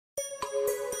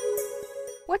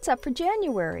What's up for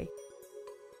January?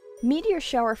 Meteor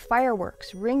shower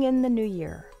fireworks ring in the new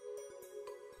year.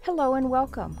 Hello and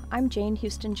welcome. I'm Jane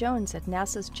Houston Jones at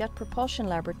NASA's Jet Propulsion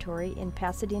Laboratory in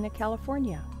Pasadena,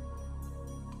 California.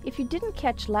 If you didn't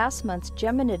catch last month's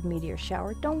Geminid meteor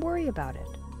shower, don't worry about it.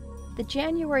 The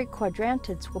January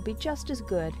quadrantids will be just as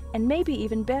good and maybe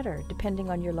even better depending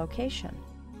on your location.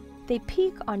 They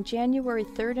peak on January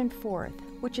 3rd and 4th,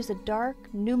 which is a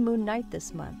dark, new moon night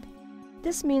this month.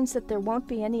 This means that there won't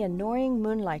be any annoying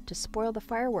moonlight to spoil the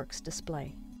fireworks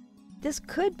display. This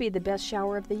could be the best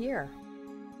shower of the year.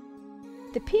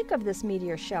 The peak of this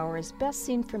meteor shower is best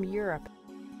seen from Europe.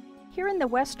 Here in the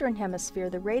Western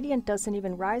Hemisphere, the radiant doesn't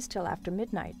even rise till after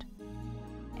midnight.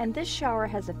 And this shower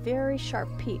has a very sharp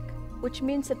peak, which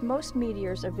means that most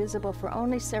meteors are visible for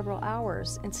only several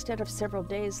hours instead of several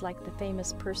days like the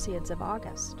famous Perseids of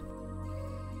August.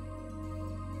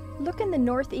 Look in the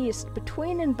northeast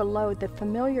between and below the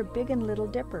familiar Big and Little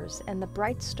Dippers and the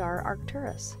bright star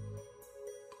Arcturus.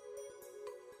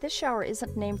 This shower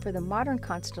isn't named for the modern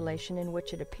constellation in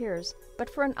which it appears,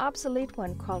 but for an obsolete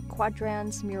one called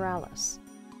Quadrans Muralis.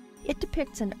 It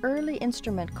depicts an early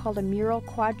instrument called a mural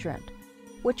quadrant,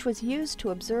 which was used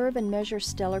to observe and measure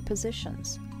stellar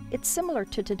positions. It's similar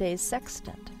to today's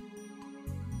sextant.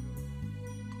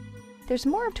 There's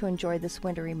more to enjoy this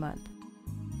wintry month.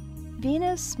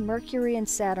 Venus, Mercury, and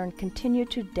Saturn continue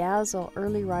to dazzle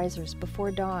early risers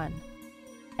before dawn.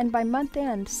 And by month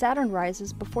end, Saturn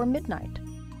rises before midnight.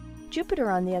 Jupiter,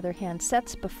 on the other hand,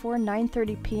 sets before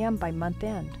 9:30 p.m. by month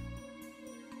end.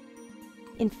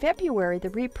 In February, the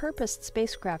repurposed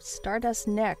spacecraft Stardust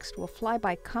Next will fly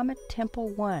by Comet Tempel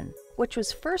 1, which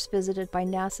was first visited by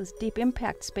NASA's Deep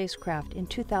Impact spacecraft in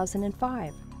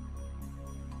 2005.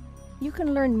 You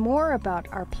can learn more about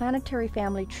our planetary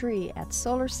family tree at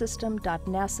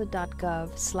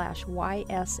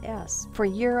solarsystem.nasa.gov/YSS for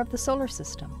Year of the Solar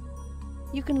System.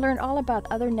 You can learn all about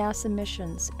other NASA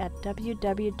missions at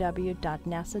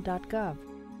www.nasa.gov.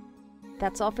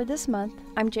 That's all for this month.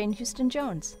 I'm Jane Houston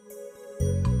Jones.